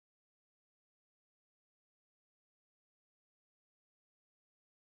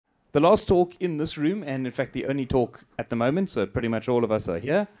The last talk in this room, and in fact the only talk at the moment, so pretty much all of us are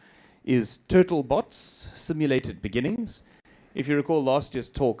here, is Turtle Bots, Simulated Beginnings. If you recall last year's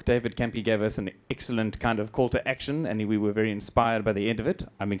talk, David Campey gave us an excellent kind of call to action, and we were very inspired by the end of it.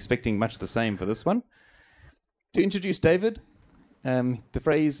 I'm expecting much the same for this one. To introduce David, the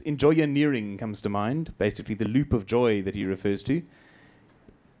phrase enjoyoneering comes to mind, basically the loop of joy that he refers to.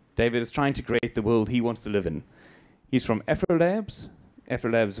 David is trying to create the world he wants to live in. He's from Afrolabs.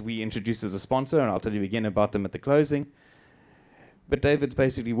 Afrolabs we introduced as a sponsor, and I'll tell you again about them at the closing. But David's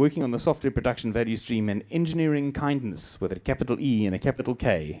basically working on the software production value stream and engineering kindness with a capital E and a capital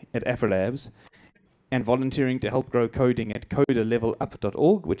K at Afrolabs, and volunteering to help grow coding at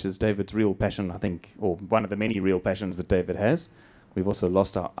coderlevelup.org, which is David's real passion, I think, or one of the many real passions that David has. We've also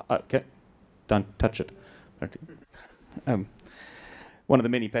lost our... okay, don't touch it. One of the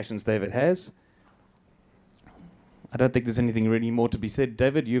many passions David has. I don't think there's anything really more to be said.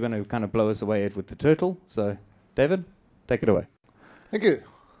 David, you're going to kind of blow us away with the turtle. So, David, take it away. Thank you.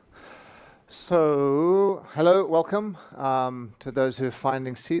 So, hello, welcome to those who are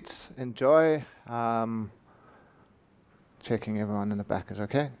finding seats. Enjoy. Checking everyone in the back is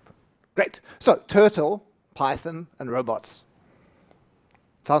okay. Great. So, turtle, Python, and robots.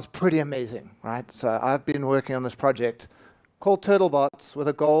 Sounds pretty amazing, right? So, I've been working on this project called TurtleBots with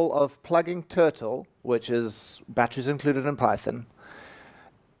a goal of plugging Turtle, which is batteries included in Python,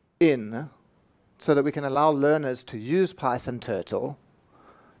 in so that we can allow learners to use Python Turtle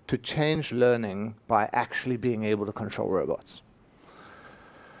to change learning by actually being able to control robots.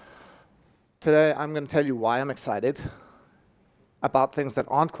 Today, I'm going to tell you why I'm excited about things that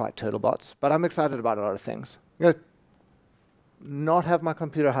aren't quite TurtleBots, but I'm excited about a lot of things. I'm going to not have my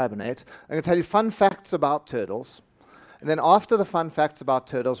computer hibernate. I'm going to tell you fun facts about turtles. And then after the fun facts about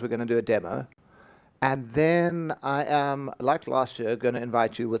turtles, we're going to do a demo. And then I am, like last year, going to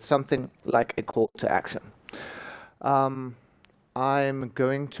invite you with something like a call to action. I'm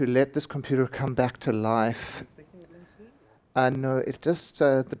going to let this computer come back to life. No, it just,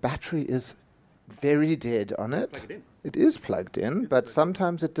 the battery is very dead on it. It is plugged in, but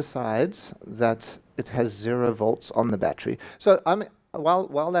sometimes it decides that it has 0 volts on the battery. So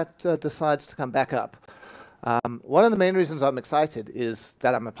while that decides to come back up, one of the main reasons I'm excited is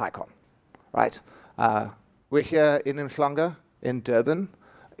that I'm a PyCon, right? We're here in Umhlanga, in Durban.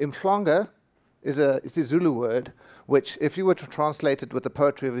 Umhlanga is a Zulu word, which if you were to translate it with the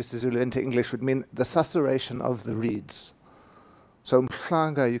poetry of isiZulu into English would mean the susurration of the reeds. So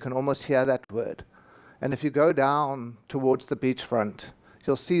Umhlanga, you can almost hear that word. And if you go down towards the beachfront,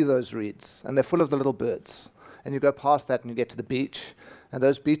 you'll see those reeds, and they're full of the little birds. And you go past that and you get to the beach, and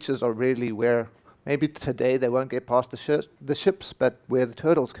those beaches are really where maybe today they won't get past the ships, but where the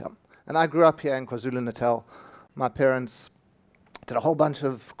turtles come. And I grew up here in KwaZulu-Natal. My parents did a whole bunch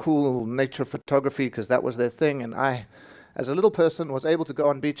of cool nature photography because that was their thing. And I, as a little person, was able to go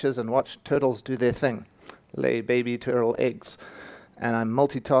on beaches and watch turtles do their thing, lay baby turtle eggs. And I'm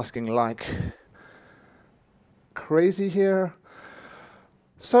multitasking like crazy here.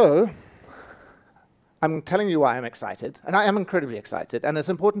 So, I'm telling you why I'm excited, and I am incredibly excited, and it's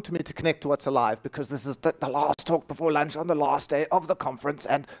important to me to connect to what's alive because this is the last talk before lunch on the last day of the conference.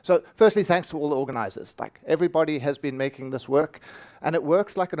 And so firstly, thanks to all the organizers. Like, everybody has been making this work, and it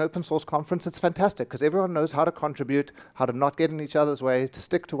works like an open source conference. It's fantastic because everyone knows how to contribute, how to not get in each other's way, to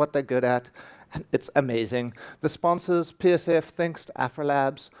stick to what they're good at, and it's amazing. The sponsors, PSF, thanks to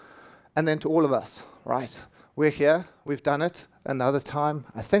Afrolabs, and then to all of us, right? We're here, we've done it. Another time,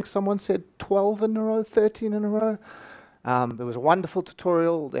 I think someone said 12 in a row, 13 in a row. There was a wonderful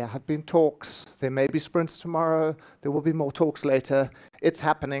tutorial. There have been talks. There may be sprints tomorrow. There will be more talks later. It's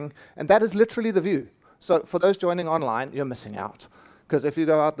happening. And that is literally the view. So for those joining online, you're missing out. Because if you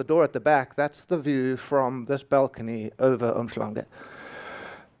go out the door at the back, that's the view from this balcony over Umhlanga.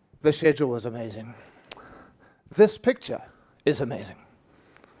 The schedule was amazing. This picture is amazing.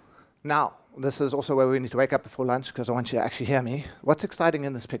 Now, this is also where we need to wake up before lunch because I want you to actually hear me. What's exciting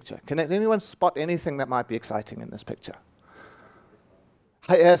in this picture? Can anyone spot anything that might be exciting in this picture?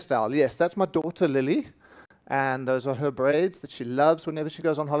 Her hairstyle, yes, that's my daughter Lily, and those are her braids that she loves. Whenever she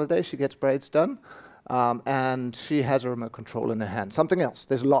goes on holiday, she gets braids done, and she has a remote control in her hand. Something else,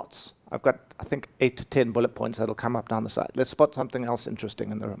 there's lots. I've got, I think, 8 to 10 bullet points that'll come up down the side. Let's spot something else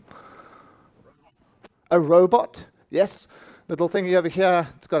interesting in the room. A robot, yes. Little thingy over here,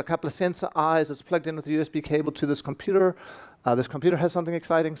 it's got a couple of sensor eyes, it's plugged in with a USB cable to this computer. This computer has something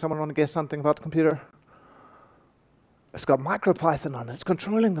exciting. Someone want to guess something about the computer? It's got MicroPython on it, it's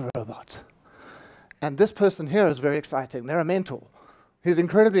controlling the robot. And this person here is very exciting, they're a mentor. He's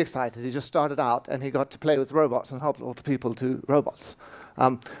incredibly excited, he just started out and he got to play with robots and help all the people do robots.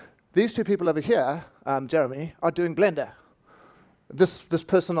 These two people over here, Jeremy, are doing Blender. This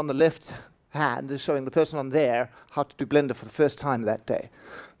person on the left hand is showing the person on there how to do Blender for the first time that day.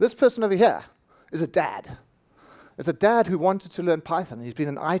 This person over here is a dad. It's a dad who wanted to learn Python. He's been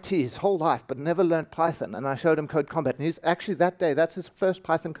in IT his whole life, but never learned Python. And I showed him Code Combat. And he's actually that day, that's his first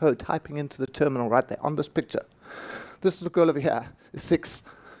Python code, typing into the terminal right there on this picture. This little girl over here is 6.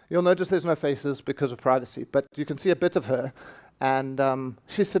 You'll notice there's no faces because of privacy, but you can see a bit of her. And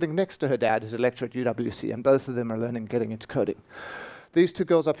she's sitting next to her dad, who's a lecturer at UWC, and both of them are learning, getting into coding. These two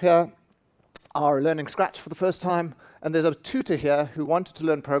girls up here are learning Scratch for the first time, and there's a tutor here who wanted to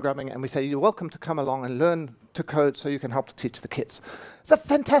learn programming, and we say, you're welcome to come along and learn to code so you can help to teach the kids. It's a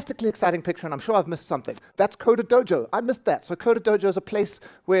fantastically exciting picture, and I'm sure I've missed something. That's Coder Dojo. I missed that. So Coder Dojo is a place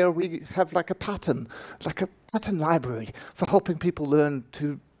where we have like a pattern library for helping people learn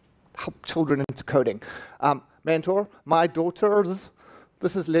to help children into coding. Mentor, my daughters,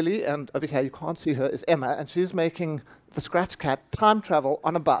 this is Lily, and over here, you can't see her, is Emma, and she's making the Scratch Cat time travel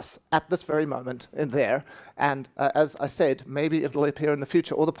on a bus at this very moment in there. And as I said, maybe it'll appear in the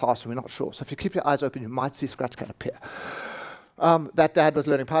future or the past, we're not sure. So if you keep your eyes open, you might see Scratch Cat appear. That dad was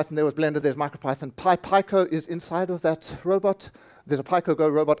learning Python. There was Blender, there's MicroPython. Pyco is inside of that robot. There's a Pyco Go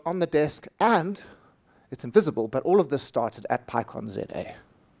robot on the desk, and it's invisible, but all of this started at PyCon ZA.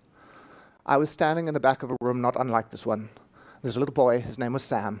 I was standing in the back of a room not unlike this one. There's a little boy, his name was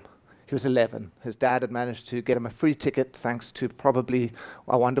Sam. He was 11. His dad had managed to get him a free ticket thanks to probably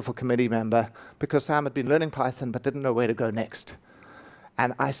a wonderful committee member because Sam had been learning Python but didn't know where to go next.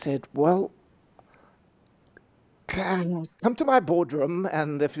 And I said, well, come to my boardroom,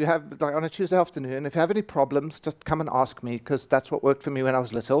 and if you have, like on a Tuesday afternoon, if you have any problems, just come and ask me, because that's what worked for me when I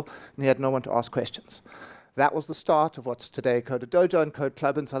was little, and he had no one to ask questions. That was the start of what's today Coder Dojo and Code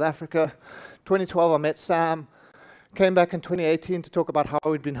Club in South Africa. 2012, I met Sam. Came back in 2018 to talk about how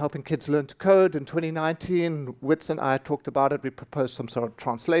we'd been helping kids learn to code. In 2019, Witz and I talked about it. We proposed some sort of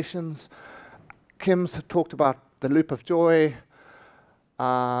translations. Kim's talked about the loop of joy.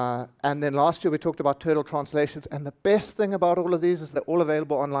 And then last year, we talked about turtle translations. And the best thing about all of these is they're all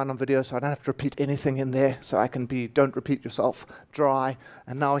available online on video, so I don't have to repeat anything in there. So I can be, don't repeat yourself, dry.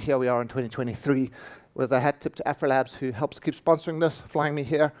 And now here we are in 2023 with a hat tip to AfroLabs, who helps keep sponsoring this, flying me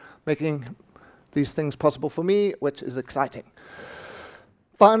here, making these things possible for me, which is exciting.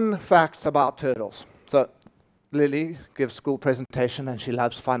 Fun facts about turtles. So Lily gives school presentation and she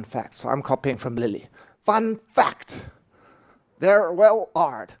loves fun facts. So I'm copying from Lily. Fun fact. They're well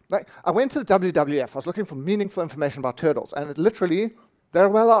hard. Like, I went to the WWF. I was looking for meaningful information about turtles, and literally, they're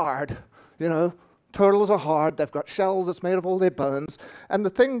well hard. You know, turtles are hard. They've got shells that's made of all their bones. And the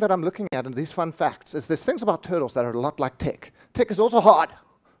thing that I'm looking at in these fun facts is there's things about turtles that are a lot like tech. Tech is also hard,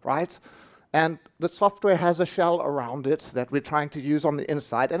 right? And the software has a shell around it that we're trying to use on the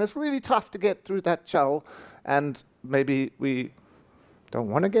inside, and it's really tough to get through that shell, and maybe we don't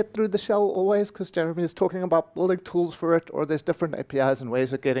want to get through the shell always because Jeremy is talking about building tools for it, or there's different APIs and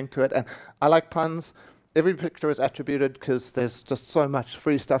ways of getting to it, and I like puns. Every picture is attributed because there's just so much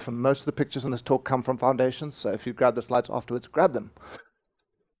free stuff, and most of the pictures in this talk come from foundations, so if you grab the slides afterwards, grab them.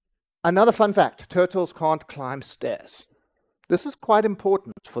 Another fun fact, turtles can't climb stairs. This is quite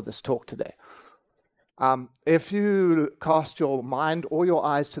important for this talk today. If you cast your mind or your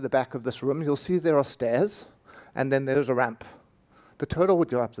eyes to the back of this room, you'll see there are stairs, and then there's a ramp. The turtle would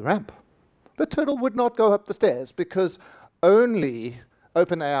go up the ramp. The turtle would not go up the stairs because only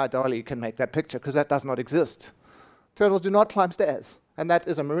OpenAI DALL-E can make that picture, because that does not exist. Turtles do not climb stairs. And that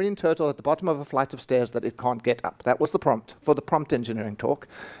is a marine turtle at the bottom of a flight of stairs that it can't get up. That was the prompt for the prompt engineering talk.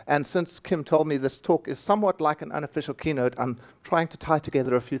 And since Kim told me this talk is somewhat like an unofficial keynote, I'm trying to tie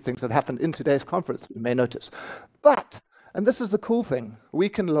together a few things that happened in today's conference, you may notice. But, and this is the cool thing, we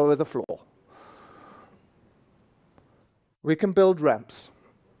can lower the floor. We can build ramps.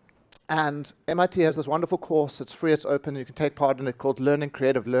 And MIT has this wonderful course, it's free, it's open, you can take part in it, called Learning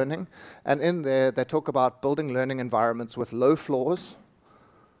Creative Learning. And in there, they talk about building learning environments with low floors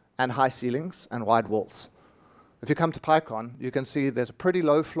and high ceilings and wide walls. If you come to PyCon, you can see there's a pretty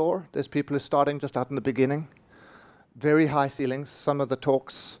low floor. There's people who are starting just out in the beginning. Very high ceilings. Some of the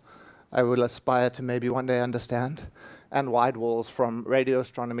talks I will aspire to maybe one day understand. And wide walls, from radio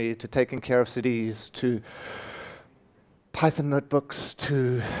astronomy to taking care of cities to Python notebooks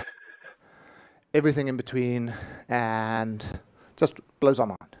to everything in between, and just blows our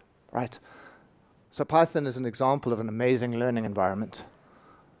mind, right? So Python is an example of an amazing learning environment.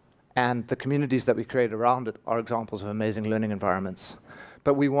 And the communities that we create around it are examples of amazing learning environments.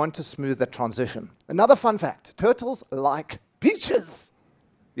 But we want to smooth that transition. Another fun fact, turtles like beaches.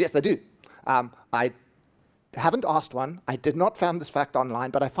 Yes, they do. I haven't asked one. I did not find this fact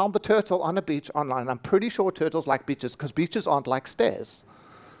online, but I found the turtle on a beach online. I'm pretty sure turtles like beaches because beaches aren't like stairs.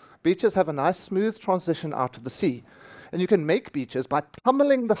 Beaches have a nice smooth transition out of the sea. And you can make beaches by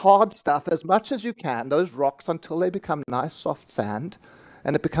pummeling the hard stuff as much as you can, those rocks, until they become nice soft sand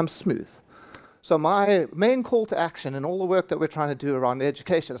and it becomes smooth. So my main call to action in all the work that we're trying to do around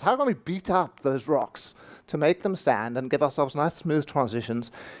education is how can we beat up those rocks to make them sand and give ourselves nice smooth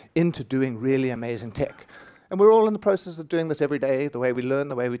transitions into doing really amazing tech. And we're all in the process of doing this every day, the way we learn,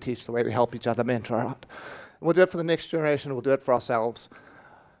 the way we teach, the way we help each other mentor out. And we'll do it for the next generation, we'll do it for ourselves.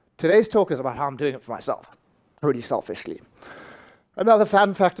 Today's talk is about how I'm doing it for myself, pretty selfishly. Another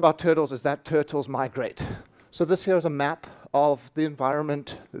fun fact about turtles is that turtles migrate. So this here is a map of the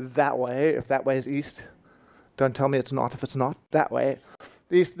environment that way, if that way is east. Don't tell me it's not if it's not, that way.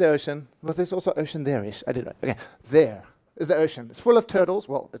 The east of the ocean, but there's also ocean there-ish, I didn't know. Okay, there is the ocean. It's full of turtles.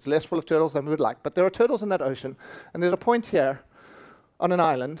 Well, it's less full of turtles than we would like, but there are turtles in that ocean. And there's a point here on an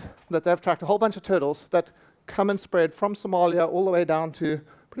island that they've tracked a whole bunch of turtles that come and spread from Somalia all the way down to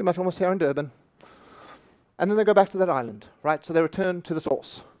pretty much almost here in Durban. And then they go back to that island, right? So they return to the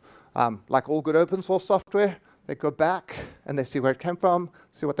source. Like all good open source software, they go back and they see where it came from,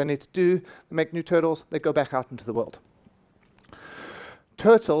 see what they need to do, they make new turtles, they go back out into the world.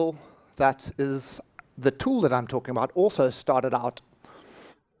 Turtle, that is the tool that I'm talking about, also started out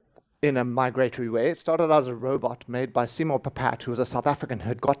in a migratory way. It started out as a robot made by Seymour Pappat, who was a South African who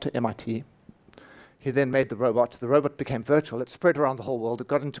had got to MIT. He then made the robot. The robot became virtual. It spread around the whole world. It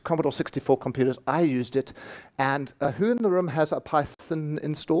got into Commodore 64 computers. I used it. And who in the room has a Python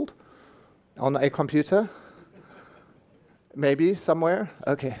installed on a computer? Maybe somewhere?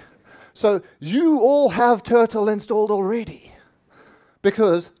 Okay. So you all have Turtle installed already,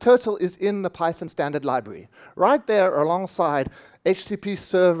 because Turtle is in the Python standard library. Right there alongside HTTP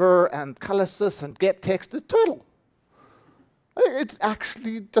server and ColorSys and getText is Turtle. It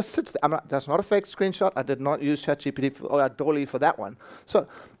actually just sits there. That's not a fake screenshot. I did not use ChatGPT or Dolly for that one. So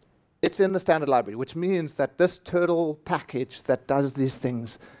it's in the standard library, which means that this Turtle package that does these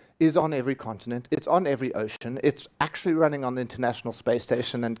things is on every continent. It's on every ocean. It's actually running on the International Space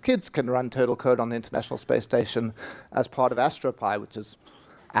Station, and kids can run Turtle code on the International Space Station as part of AstroPi, which is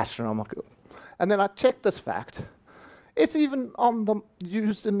astronomical. And then I checked this fact. It's even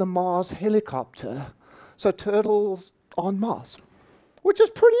used in the Mars helicopter. So Turtle's on Mars, which is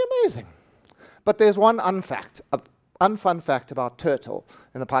pretty amazing. But there's one unfun fact about Turtle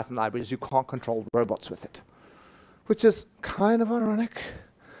in the Python library is you can't control robots with it, which is kind of ironic,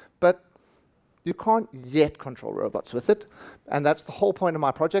 but you can't yet control robots with it. And that's the whole point of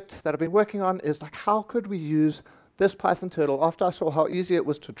my project that I've been working on, is like, how could we use this Python turtle, after I saw how easy it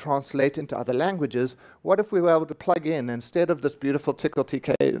was to translate into other languages, what if we were able to plug in, instead of this beautiful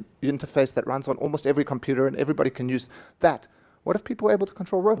TickleTK interface that runs on almost every computer and everybody can use that, what if people were able to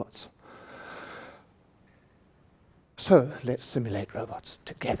control robots? So let's simulate robots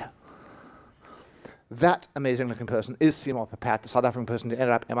together. That amazing looking person is Seymour Pappat, the South African person who ended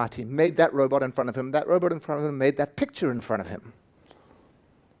up at MIT, made that robot in front of him. That robot in front of him made that picture in front of him,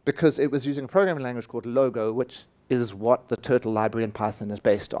 because it was using a programming language called Logo, which is what the Turtle library in Python is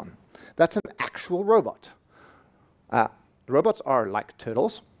based on. That's an actual robot. Robots are like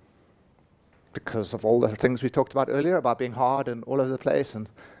turtles because of all the things we talked about earlier about being hard and all over the place, and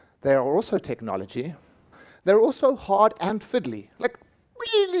they are also technology. They're also hard and fiddly, like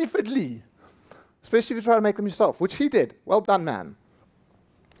really fiddly, especially if you try to make them yourself, which he did. Well done, man.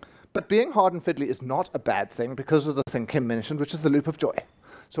 But being hard and fiddly is not a bad thing because of the thing Kim mentioned, which is the loop of joy.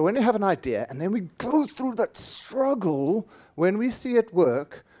 So when you have an idea, and then we go through that struggle, when we see it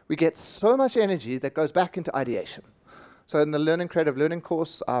work, we get so much energy that goes back into ideation. So in the Learning Creative Learning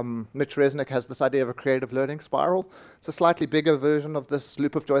course, Mitch Resnick has this idea of a creative learning spiral. It's a slightly bigger version of this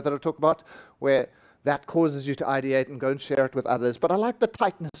loop of joy that I talk about, where that causes you to ideate and go and share it with others. But I like the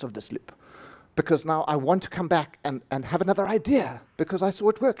tightness of this loop, because now I want to come back and have another idea, because I saw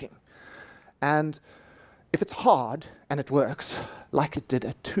it working. And if it's hard and it works, like it did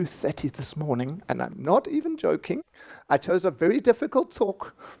at 2:30 this morning, and I'm not even joking, I chose a very difficult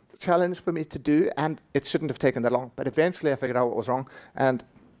talk challenge for me to do, and it shouldn't have taken that long, but eventually I figured out what was wrong, and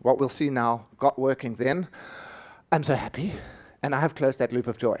what we'll see now got working then. I'm so happy, and I have closed that loop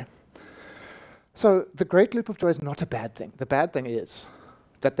of joy. So the great loop of joy is not a bad thing. The bad thing is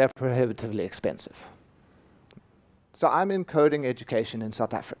that they're prohibitively expensive. So I'm in coding education in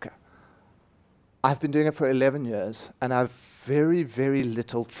South Africa. I've been doing it for 11 years, and I've very, very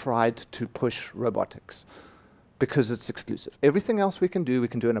little tried to push robotics because it's exclusive. Everything else we can do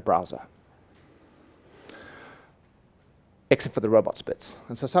in a browser. except for the robots bits.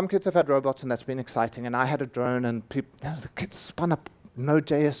 And so some kids have had robots, and that's been exciting. And I had a drone, and the kids spun up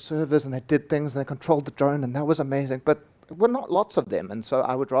Node.js servers, and they did things, and they controlled the drone, and that was amazing. But there were not lots of them, and so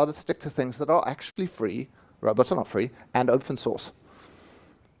I would rather stick to things that are actually free. Robots are not free, and open source.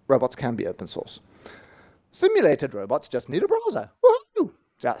 Robots can be open source. Simulated robots just need a browser. Woohoo!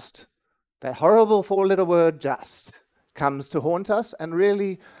 Just. That horrible four-letter word, just, comes to haunt us, and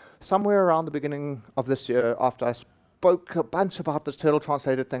really, somewhere around the beginning of this year, after I spoke a bunch about this turtle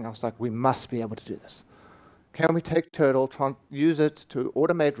translated thing, I was like, we must be able to do this. Can we take turtle, use it to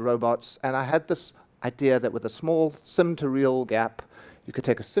automate robots? And I had this idea that with a small sim-to-real gap, you could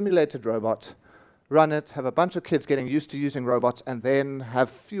take a simulated robot, run it, have a bunch of kids getting used to using robots, and then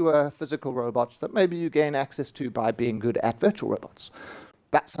have fewer physical robots that maybe you gain access to by being good at virtual robots.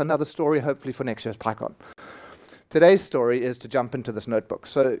 That's another story, hopefully, for next year's PyCon. Today's story is to jump into this notebook.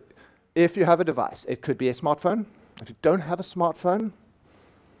 So if you have a device, it could be a smartphone. If you don't have a smartphone,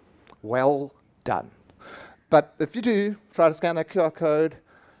 well done. But if you do, try to scan that QR code.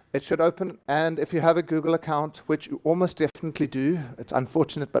 It should open. And if you have a Google account, which you almost definitely do, it's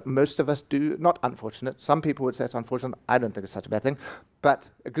unfortunate, but most of us do. Not unfortunate. Some people would say it's unfortunate. I don't think it's such a bad thing. But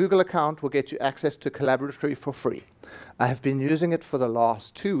a Google account will get you access to Colaboratory for free. I have been using it for the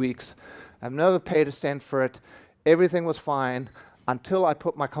last 2 weeks. I've never paid a cent for it. Everything was fine until I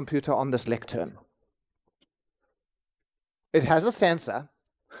put my computer on this lectern. It has a sensor,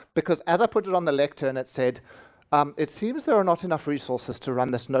 because as I put it on the lectern, it said, it seems there are not enough resources to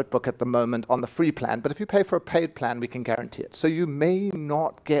run this notebook at the moment on the free plan, but if you pay for a paid plan, we can guarantee it. So you may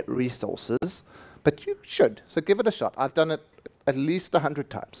not get resources, but you should. So give it a shot. I've done it at least 100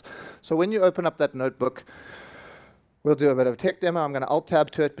 times. So when you open up that notebook, we'll do a bit of a tech demo. I'm going to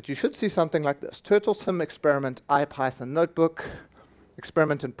Alt-tab to it, but you should see something like this. Turtle Sim Experiment IPython Notebook.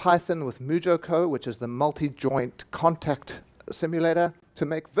 Experiment in Python with MuJoCo, which is the multi-joint contact simulator, to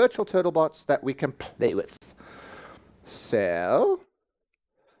make virtual turtle bots that we can play with. So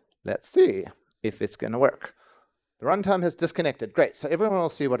let's see if it's going to work. The runtime has disconnected. Great. So everyone will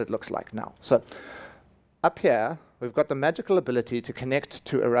see what it looks like now. So up here, we've got the magical ability to connect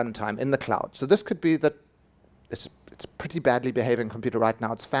to a runtime in the cloud. So this could be that it's a pretty badly behaving computer right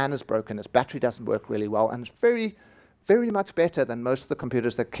now. Its fan is broken. Its battery doesn't work really well. And it's very, very much better than most of the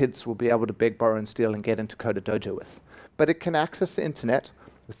computers that kids will be able to beg, borrow, and steal and get into Coder Dojo with. But it can access the internet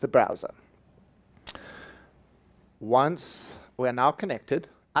with the browser. Once we're now connected,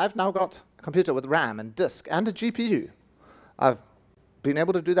 I've now got a computer with RAM and disk and a GPU. I've been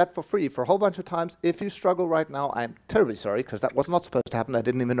able to do that for free for a whole bunch of times. If you struggle right now, I'm terribly sorry, because that was not supposed to happen. I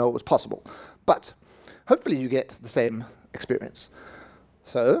didn't even know it was possible. But hopefully you get the same experience.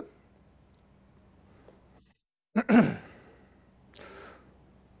 So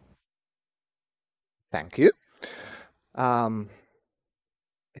thank you.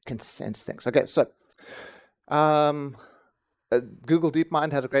 It can sense things. Okay, so Google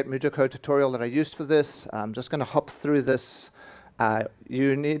DeepMind has a great MuJoCo tutorial that I used for this. I'm just going to hop through this.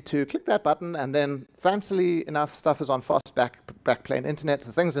 You need to click that button, and then fancily enough, stuff is on fast backplane internet.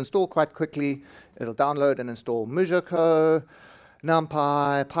 The things install quite quickly. It'll download and install MuJoCo,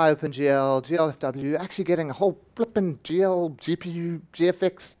 NumPy, PyOpenGL, GLFW, actually getting a whole flipping GL, GPU,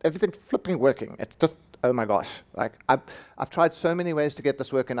 GFX, everything flipping working. It's just, oh my gosh. Like I've tried so many ways to get this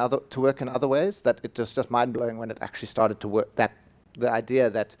to work in other ways that it just mind-blowing when it actually started to work. The idea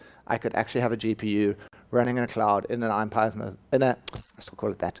that I could actually have a GPU running in a cloud in an IPython, I still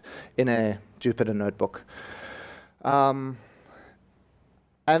call it that, in a Jupyter notebook. And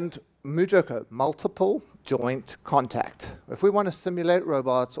MuJoCo, multiple joint contact. If we want to simulate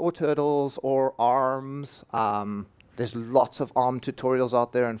robots or turtles or arms, there's lots of ARM tutorials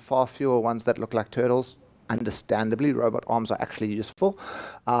out there and far fewer ones that look like turtles. Understandably, robot arms are actually useful.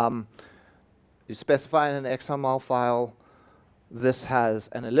 You specify in an XML file. This has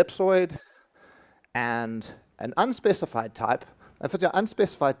an ellipsoid and an unspecified type. If it's an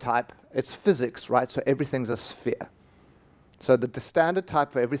unspecified type, it's physics, right? So everything's a sphere. So the standard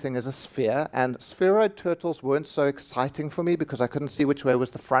type for everything is a sphere, and spheroid turtles weren't so exciting for me because I couldn't see which way was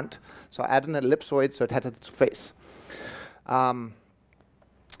the front. So I added an ellipsoid so it had its face. And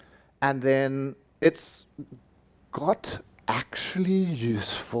then it's got actually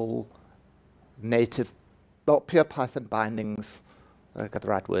useful native, pure Python bindings, I got the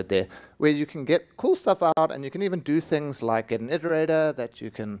right word there, where you can get cool stuff out, and you can even do things like get an iterator that you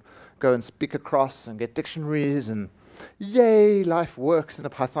can go and speak across and get dictionaries, and yay, life works in a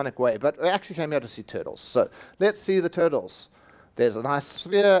Pythonic way. But we actually came here to see turtles. So let's see the turtles. There's a nice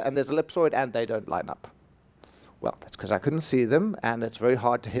sphere, and there's an ellipsoid, and they don't line up. Well, that's because I couldn't see them, and it's very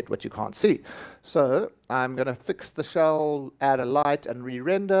hard to hit what you can't see. So I'm going to fix the shell, add a light, and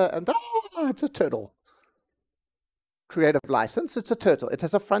re-render, and it's a turtle. Creative license, it's a turtle. It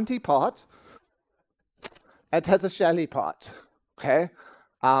has a fronty part. It has a shelly part, okay?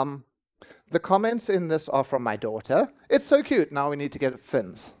 The comments in this are from my daughter. It's so cute. Now we need to get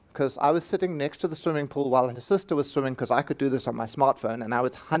fins, because I was sitting next to the swimming pool while her sister was swimming, because I could do this on my smartphone, and I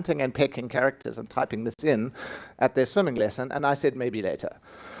was hunting and pecking characters and typing this in at their swimming lesson, and I said maybe later.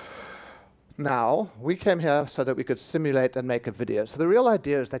 Now, we came here so that we could simulate and make a video. So the real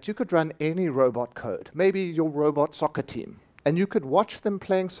idea is that you could run any robot code, maybe your robot soccer team, and you could watch them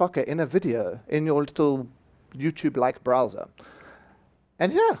playing soccer in a video in your little YouTube-like browser.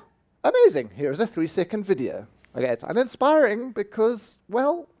 And yeah, amazing. Here's a 3-second video. Okay, it's uninspiring because,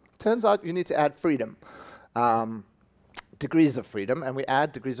 well, turns out you need to add freedom, degrees of freedom, and we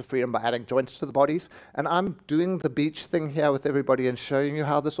add degrees of freedom by adding joints to the bodies. And I'm doing the beach thing here with everybody and showing you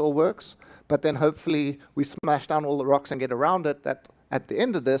how this all works. But then hopefully we smash down all the rocks and get around it, that at the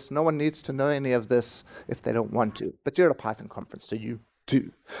end of this, no one needs to know any of this if they don't want to. But you're at a Python conference, so you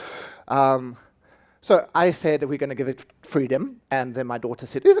do. So I said that we're going to give it freedom, and then my daughter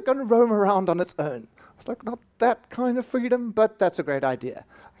said, is it going to roam around on its own? I was like, not that kind of freedom, but that's a great idea.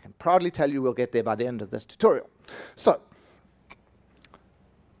 I can proudly tell you we'll get there by the end of this tutorial. So,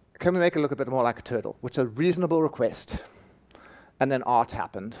 can we make it look a bit more like a turtle, which is a reasonable request. And then art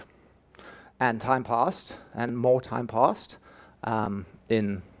happened, and time passed, and more time passed,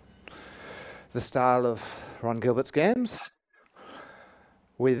 in the style of Ron Gilbert's games.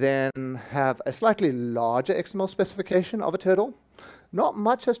 We then have a slightly larger XML specification of a turtle. Not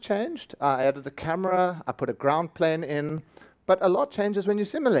much has changed. I added the camera, I put a ground plane in, but a lot changes when you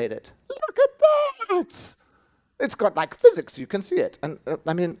simulate it. Look at that! It's got like physics, you can see it. And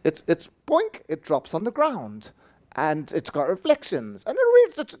I mean, it's boink, it drops on the ground. And it's got reflections, and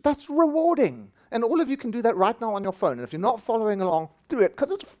that's rewarding. And all of you can do that right now on your phone. And if you're not following along, do it, because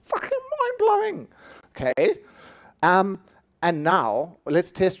it's fucking mind-blowing. Okay? And now,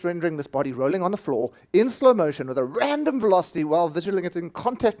 let's test rendering this body rolling on the floor in slow motion with a random velocity while visualizing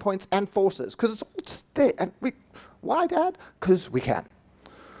contact points and forces. Because it's all just there. And why, Dad? Because we can.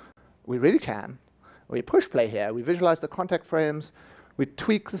 We really can. We push play here. We visualize the contact frames. We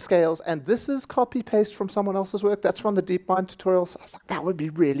tweak the scales. And this is copy-paste from someone else's work. That's from the DeepMind tutorial. So I was like, that would be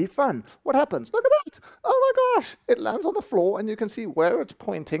really fun. What happens? Look at that. Oh, my gosh. It lands on the floor, and you can see where it's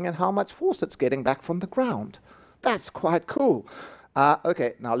pointing and how much force it's getting back from the ground. That's quite cool.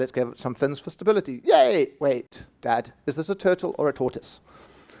 Okay, now let's give it some fins for stability. Yay! Wait, Dad, is this a turtle or a tortoise?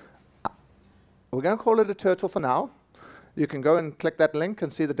 We're going to call it a turtle for now. You can go and click that link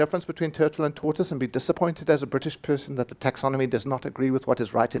and see the difference between turtle and tortoise and be disappointed as a British person that the taxonomy does not agree with what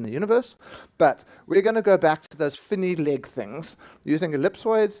is right in the universe. But we're going to go back to those finny leg things using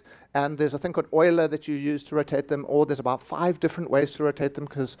ellipsoids, and there's a thing called Euler that you use to rotate them, or there's about 5 different ways to rotate them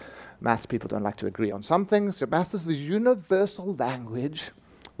because maths people don't like to agree on some things. So maths is the universal language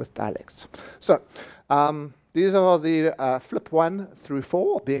with dialects. So these are the flip 1 through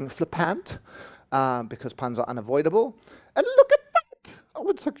 4 being flippant because puns are unavoidable. And look at that! Oh,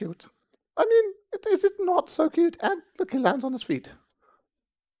 it's so cute. I mean, is it not so cute? And look, he lands on his feet.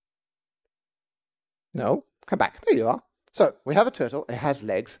 No, come back. There you are. So we have a turtle. It has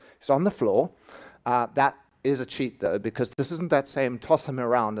legs. It's on the floor. That is a cheat, though, because this isn't that same toss him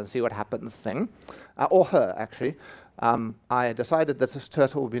around and see what happens thing. Or her, actually. I decided that this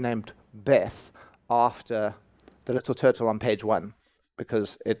turtle will be named Beth after the little turtle on page 1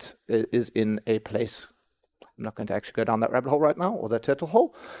 because it is in a place. I'm not going to actually go down that rabbit hole right now, or the turtle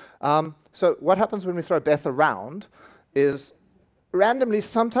hole. So what happens when we throw Beth around is randomly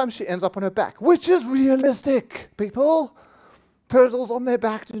sometimes she ends up on her back, which is realistic, people. Turtles on their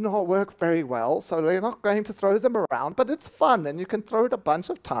back do not work very well, so we're not going to throw them around, but it's fun, and you can throw it a bunch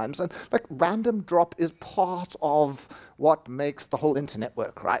of times, and like random drop is part of what makes the whole internet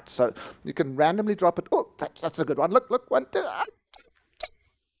work, right? So you can randomly drop it. Oh, that's a good one. Look, 1, 2,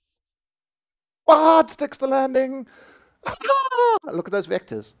 it sticks the landing. Look at those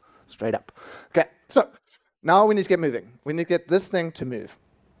vectors, straight up. Okay, so now we need to get moving. We need to get this thing to move.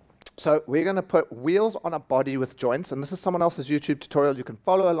 So we're going to put wheels on a body with joints, and this is someone else's YouTube tutorial you can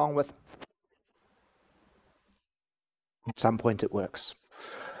follow along with. At some point it works.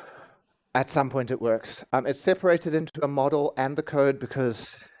 At some point it works. It's separated into a model and the code because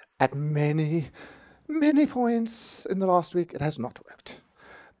at many, many points in the last week it has not worked.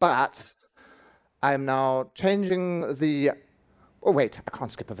 But I'm now changing the... Oh, wait, I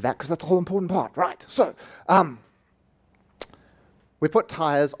can't skip over that because that's the whole important part. Right, so We put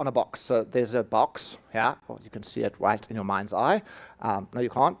tires on a box. So there's a box, yeah, well, you can see it right in your mind's eye. No, you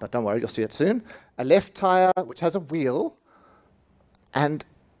can't, but don't worry, you'll see it soon. A left tire, which has a wheel, and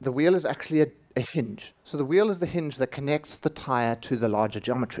the wheel is actually a hinge. So the wheel is the hinge that connects the tire to the larger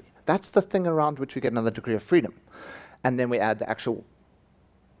geometry. That's the thing around which we get another degree of freedom. And then we add the actual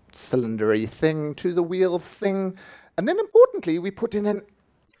cylindery thing to the wheel thing. And then importantly, we put in an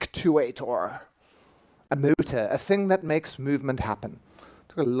actuator, a motor, a thing that makes movement happen.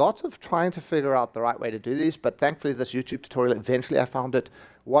 Took a lot of trying to figure out the right way to do these, but thankfully this YouTube tutorial, eventually I found it.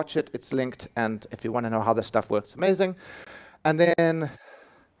 Watch it, it's linked, and if you want to know how this stuff works, amazing. And then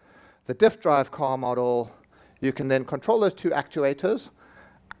the diff drive car model, you can then control those two actuators.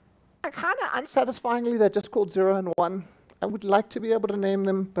 Kind of unsatisfyingly, they're just called 0 and 1. I would like to be able to name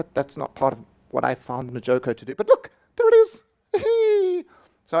them, but that's not part of what I found MuJoCo to do. But look, there it is.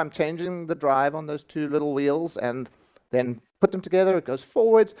 So I'm changing the drive on those two little wheels and then put them together, it goes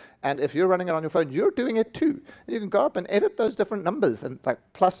forwards, and if you're running it on your phone, you're doing it too. You can go up and edit those different numbers, and like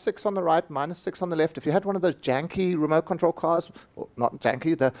 +6 on the right, -6 on the left. If you had one of those janky remote control cars, well, not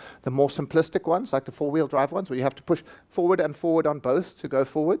janky, the more simplistic ones, like the 4-wheel drive ones, where you have to push forward and forward on both to go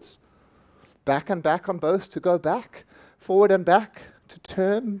forwards, back and back on both to go back, forward and back to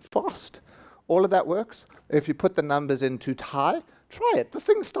turn fast. All of that works. If you put the numbers into high, try it. The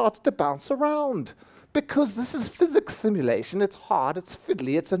thing starts to bounce around. Because this is physics simulation, it's hard, it's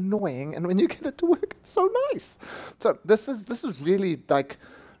fiddly, it's annoying, and when you get it to work, it's so nice. So this is really like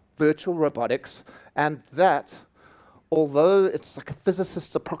virtual robotics, and that, although it's like a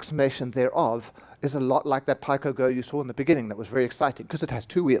physicist's approximation thereof, is a lot like that PyCoGo you saw in the beginning that was very exciting, because it has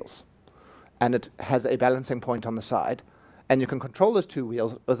 2 wheels, and it has a balancing point on the side, and you can control those 2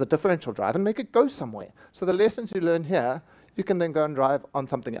 wheels with a differential drive and make it go somewhere. So the lessons you learn here, you can then go and drive on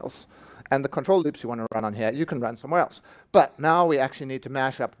something else. And the control loops you want to run on here, you can run somewhere else. But now we actually need to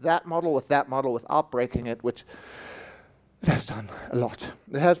mash up that model without breaking it, which it has done a lot.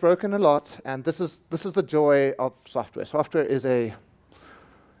 It has broken a lot, and this is the joy of software. Software is a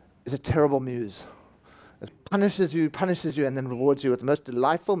terrible muse. It punishes you, and then rewards you with the most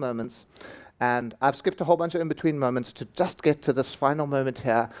delightful moments. And I've skipped a whole bunch of in-between moments to just get to this final moment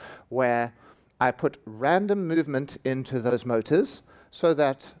here where I put random movement into those motors so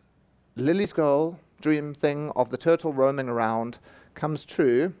that Lily's goal, dream thing of the turtle roaming around comes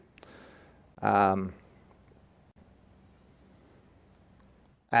true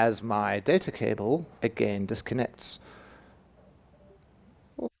as my data cable again disconnects.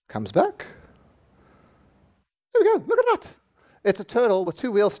 Comes back. There we go, look at that. It's a turtle with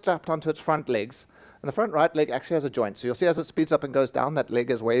 2 wheels strapped onto its front legs, and the front right leg actually has a joint. So you'll see as it speeds up and goes down, that leg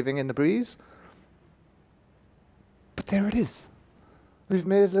is waving in the breeze. But there it is. We've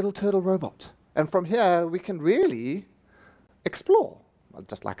made a little turtle robot. And from here, we can really explore, well,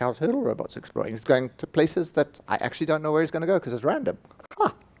 just like our turtle robot's exploring. He's going to places that I actually don't know where he's going to go because it's random.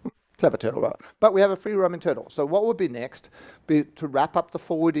 Ha! Clever turtle robot. But we have a free roaming turtle. So what would be next? Be to wrap up the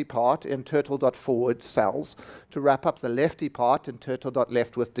forwardy part in turtle.forward cells, to wrap up the lefty part in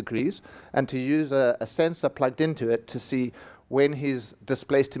turtle.left with degrees, and to use a sensor plugged into it to see when he's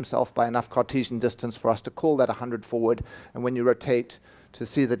displaced himself by enough Cartesian distance for us to call that 100 forward, and when you rotate to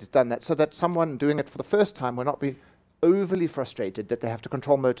see that it's done that, so that someone doing it for the first time will not be overly frustrated that they have to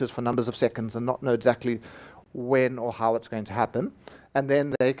control motors for numbers of seconds and not know exactly when or how it's going to happen. And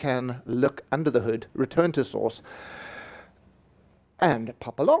then they can look under the hood, return to source, and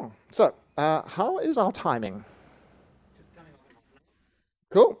pop along. So, how is our timing? Just coming on.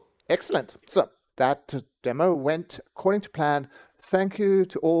 Cool, excellent. So, that demo went according to plan. Thank you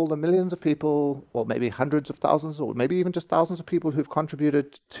to all the millions of people, or maybe hundreds of thousands, or maybe even just thousands of people who've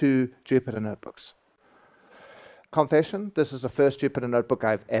contributed to Jupyter Notebooks. Confession, this is the first Jupyter Notebook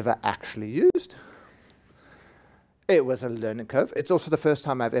I've ever actually used. It was a learning curve. It's also the first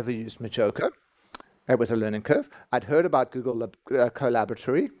time I've ever used MuJoCo. It was a learning curve. I'd heard about Google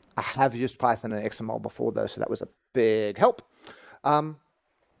Colaboratory. I have used Python and XML before, though, so that was a big help.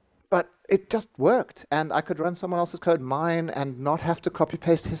 But it just worked, and I could run someone else's code, mine, and not have to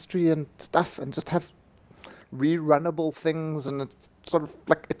copy-paste history and stuff, and just have rerunnable things, and it's sort of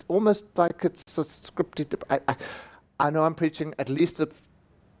like, it's almost like it's a scripted. I know I'm preaching at least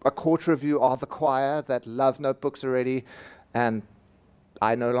a quarter of you are the choir that love notebooks already, and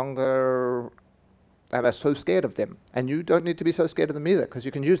I no longer am so scared of them. And you don't need to be so scared of them either, because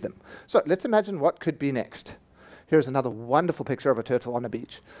you can use them. So let's imagine what could be next. Here's another wonderful picture of a turtle on a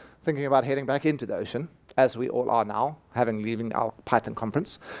beach, thinking about heading back into the ocean, as we all are now, leaving our Python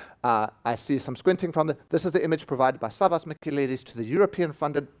conference. I see some squinting from this is the image provided by Savas Michaelides to the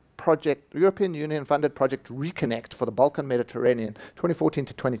European-funded project, European Union-funded project Reconnect for the Balkan Mediterranean, 2014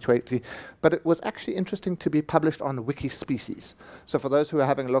 to 2020. But it was actually interesting to be published on Wikispecies. So for those who are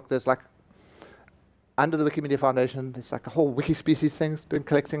having a look, there's like, under the Wikimedia Foundation, there's like a whole Wikispecies thing, doing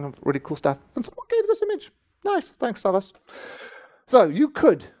collecting of really cool stuff. And someone gave this image. Nice, thanks, Savas. So you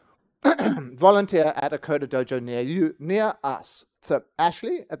could volunteer at a Coder Dojo near us. So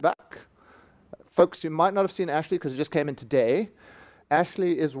Ashley at the back. Folks, you might not have seen Ashley because it just came in today.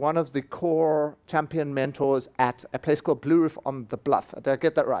 Ashley is one of the core champion mentors at a place called Blue Roof on the Bluff. Did I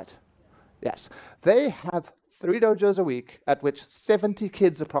get that right? Yes. They have 3 dojos a week at which 70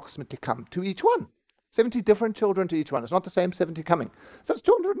 kids approximately come to each one. 70 different children to each one. It's not the same 70 coming. So it's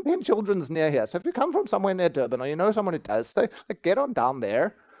 210 children's near here. So if you come from somewhere near Durban or you know someone who does, say, like, get on down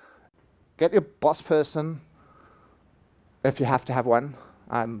there, get your boss person, if you have to have one.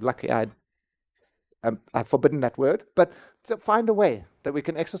 I'm lucky I've forbidden that word, but to find a way that we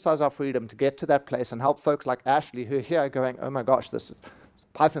can exercise our freedom to get to that place and help folks like Ashley who are here going, oh my gosh, this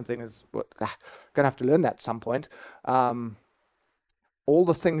Python thing is going to have to learn that at some point. All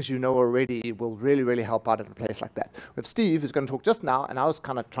the things you know already will really, really help out at a place like that. We have Steve who's going to talk just now, and I was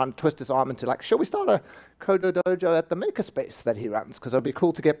kind of trying to twist his arm into like, shall we start a Coder Dojo at the makerspace that he runs? Because it would be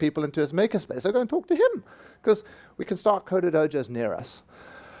cool to get people into his makerspace. So go and talk to him, because we can start Coder Dojos near us.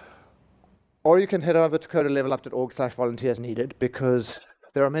 Or you can head over to coderlevelup.org/volunteers needed, because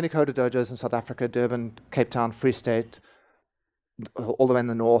there are many Coder Dojos in South Africa, Durban, Cape Town, Free State, all the way in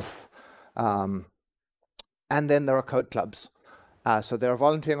the north. And then there are code clubs. So there are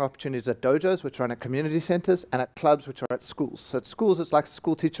volunteering opportunities at dojos, which run at community centers, and at clubs, which are at schools. So at schools, it's like a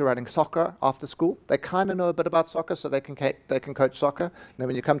school teacher running soccer after school. They kind of know a bit about soccer, so they can coach soccer. And then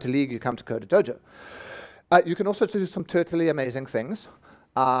when you come to league, you come to Coder Dojo. You can also do some totally amazing things.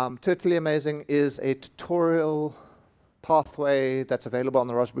 Totally Amazing is a tutorial pathway that's available on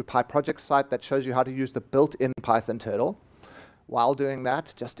the Raspberry Pi project site that shows you how to use the built-in Python turtle. While doing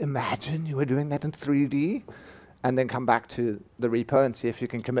that, just imagine you were doing that in 3D, and then come back to the repo and see if you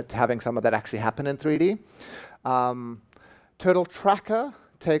can commit to having some of that actually happen in 3D. Turtle Tracker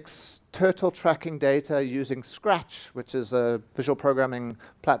takes turtle tracking data using Scratch, which is a visual programming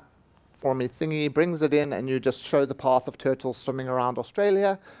platform thingy, brings it in, and you just show the path of turtles swimming around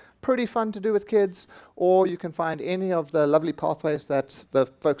Australia. Pretty fun to do with kids. Or you can find any of the lovely pathways that the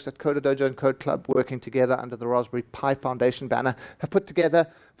folks at Coder Dojo and Code Club, working together under the Raspberry Pi Foundation banner, have put together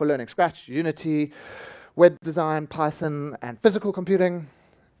for learning Scratch, Unity, web design, Python, and physical computing.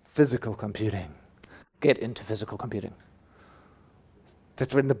 Physical computing. Get into physical computing.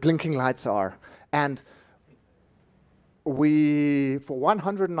 That's when the blinking lights are. And we, for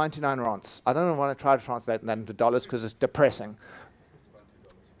 199 rands, I don't want to try to translate that into dollars because it's depressing.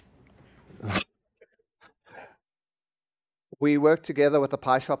 We worked together with a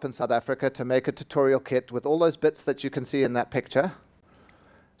Pi shop in South Africa to make a tutorial kit with all those bits that you can see in that picture,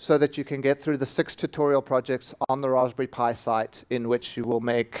 so that you can get through the 6 tutorial projects on the Raspberry Pi site, in which you will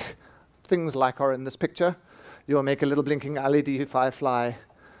make things like are in this picture. You will make a little blinking LED firefly,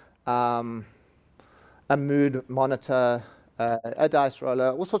 a mood monitor, a dice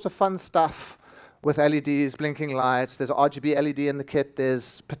roller, all sorts of fun stuff with LEDs, blinking lights. There's an RGB LED in the kit.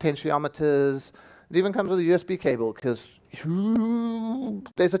 There's potentiometers. It even comes with a USB cable, because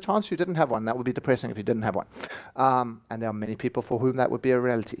there's a chance you didn't have one. That would be depressing if you didn't have one. And there are many people for whom that would be a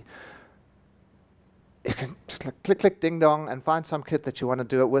reality. You can just like click, click, ding dong, and find some kit that you want to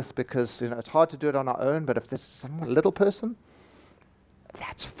do it with, because it's hard to do it on our own. But if there's some little person,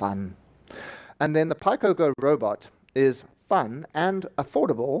 that's fun. And then the PiCo robot is fun and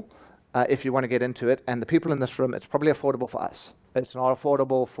affordable if you want to get into it. And the people in this room, it's probably affordable for us. It's not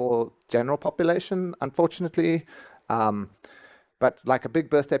affordable for general population, unfortunately. But like a big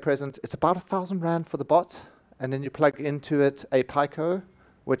birthday present, it's about 1,000 Rand for the bot. And then you plug into it a PiCo,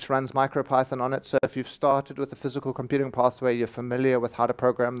 which runs MicroPython on it. So if you've started with the physical computing pathway, you're familiar with how to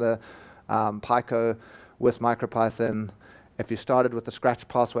program the PiCo with MicroPython. If you started with the Scratch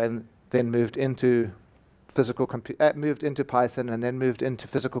pathway and then moved into Python, and then moved into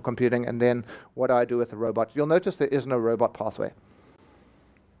physical computing, and then what do I do with the robot? You'll notice there is no robot pathway.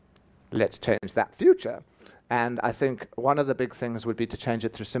 Let's change that future. And I think one of the big things would be to change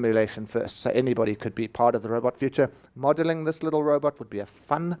it through simulation first, so anybody could be part of the robot future. Modeling this little robot would be a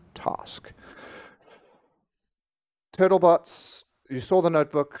fun task. Turtlebots, you saw the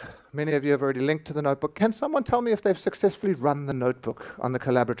notebook. Many of you have already linked to the notebook. Can someone tell me if they've successfully run the notebook on the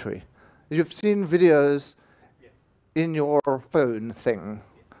Colaboratory? You've seen videos in your phone thing,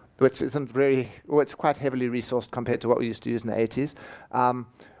 which isn't very, well, it's quite heavily resourced compared to what we used to use in the 80s.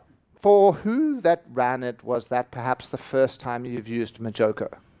 For who that ran it, was that perhaps the first time you've used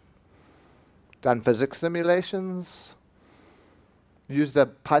MuJoCo? done physics simulations, used a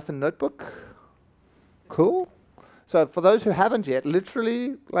Python notebook. Cool. So for those who haven't yet,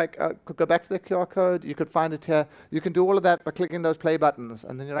 literally, like, could go back to the QR code. You could find it here. You can do all of that by clicking those play buttons.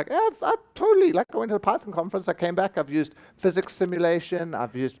 And then you're like, yeah, I've totally, like, I went to a Python conference. I came back. I've used physics simulation.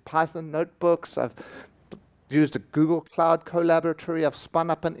 I've used Python notebooks. I've used a Google Cloud Colaboratory. I've spun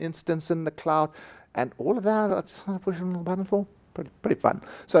up an instance in the cloud. And all of that, I just want to push a little button for. Pretty fun.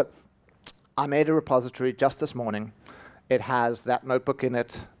 So I made a repository just this morning. It has that notebook in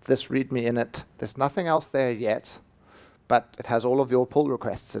it, this README in it. There's nothing else there yet, but it has all of your pull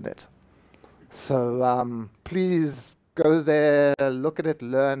requests in it. So please go there, look at it,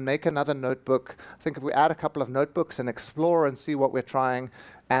 learn, make another notebook. I think if we add a couple of notebooks and explore and see what we're trying,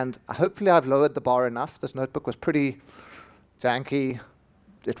 and hopefully I've lowered the bar enough. This notebook was pretty janky.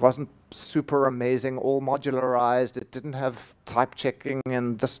 It wasn't super amazing, all modularized. It didn't have type checking,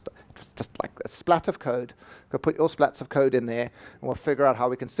 and it was just like a splat of code. Go put your splats of code in there, and we'll figure out how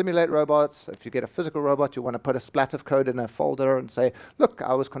we can simulate robots. If you get a physical robot, you want to put a splat of code in a folder and say, look,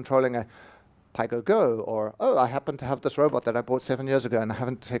 I was controlling a Pygo Go, or, oh, I happen to have this robot that I bought 7 years ago, and I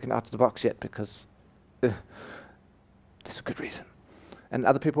haven't taken it out of the box yet because there's a good reason. And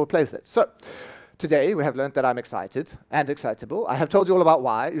other people will play with it. So today, we have learned that I'm excited and excitable. I have told you all about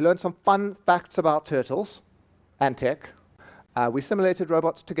why. You learned some fun facts about turtles and tech. We simulated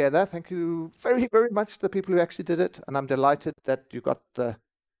robots together. Thank you very, very much to the people who actually did it. And I'm delighted that you got the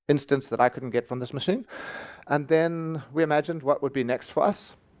instance that I couldn't get from this machine. And then we imagined what would be next for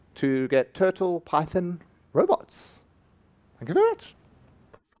us to get turtle Python robots. Thank you very much.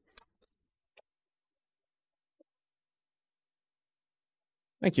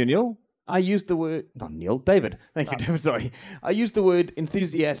 Thank you, Neil. I used the word, not Neil, David. Thank you, David, sorry. I used the word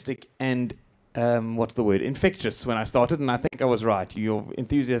enthusiastic and, what's the word, infectious when I started, and I think I was right. Your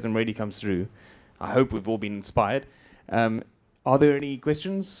enthusiasm really comes through. I hope we've all been inspired. Are there any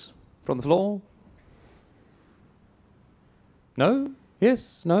questions from the floor? No?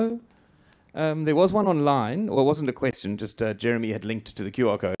 Yes? No? There was one online, or it wasn't a question, just Jeremy had linked to the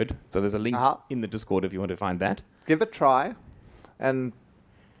QR code. So there's a link in the Discord if you want to find that. Give it a try, and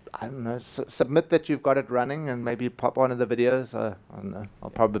I don't know, submit that you've got it running and maybe pop one of the videos. I don't know. I'll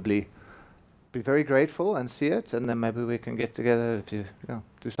probably be very grateful and see it, and then maybe we can get together if you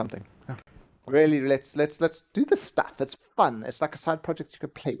do something. Yeah. Really, let's do this stuff. It's fun. It's like a side project you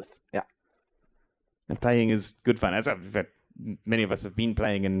can play with. Yeah. And playing is good fun. As many of us have been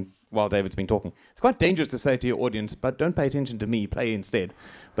playing and while David's been talking. It's quite dangerous to say to your audience, but don't pay attention to me, play instead.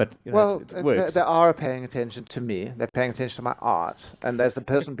 But it works. They are paying attention to me. They're paying attention to my art. And there's the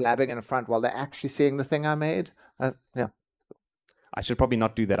person blabbing in front while they're actually seeing the thing I made. Yeah. I should probably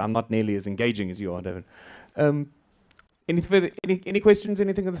not do that. I'm not nearly as engaging as you are, David. Any questions,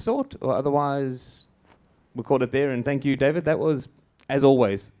 anything of the sort? Or otherwise, we'll call it there. And thank you, David. That was, as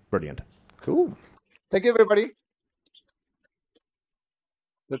always, brilliant. Cool. Thank you, everybody.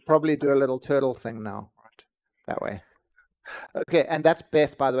 We'll probably do a little turtle thing now. Right. That way. Okay, and that's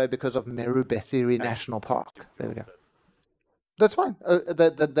Beth, by the way, because of MuJoCo National Park. There we go. That's fine.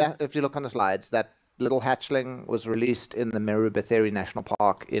 That, if you look on the slides, that little hatchling was released in the MuJoCo National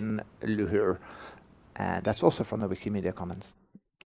Park in Luhur. And that's also from the Wikimedia Commons.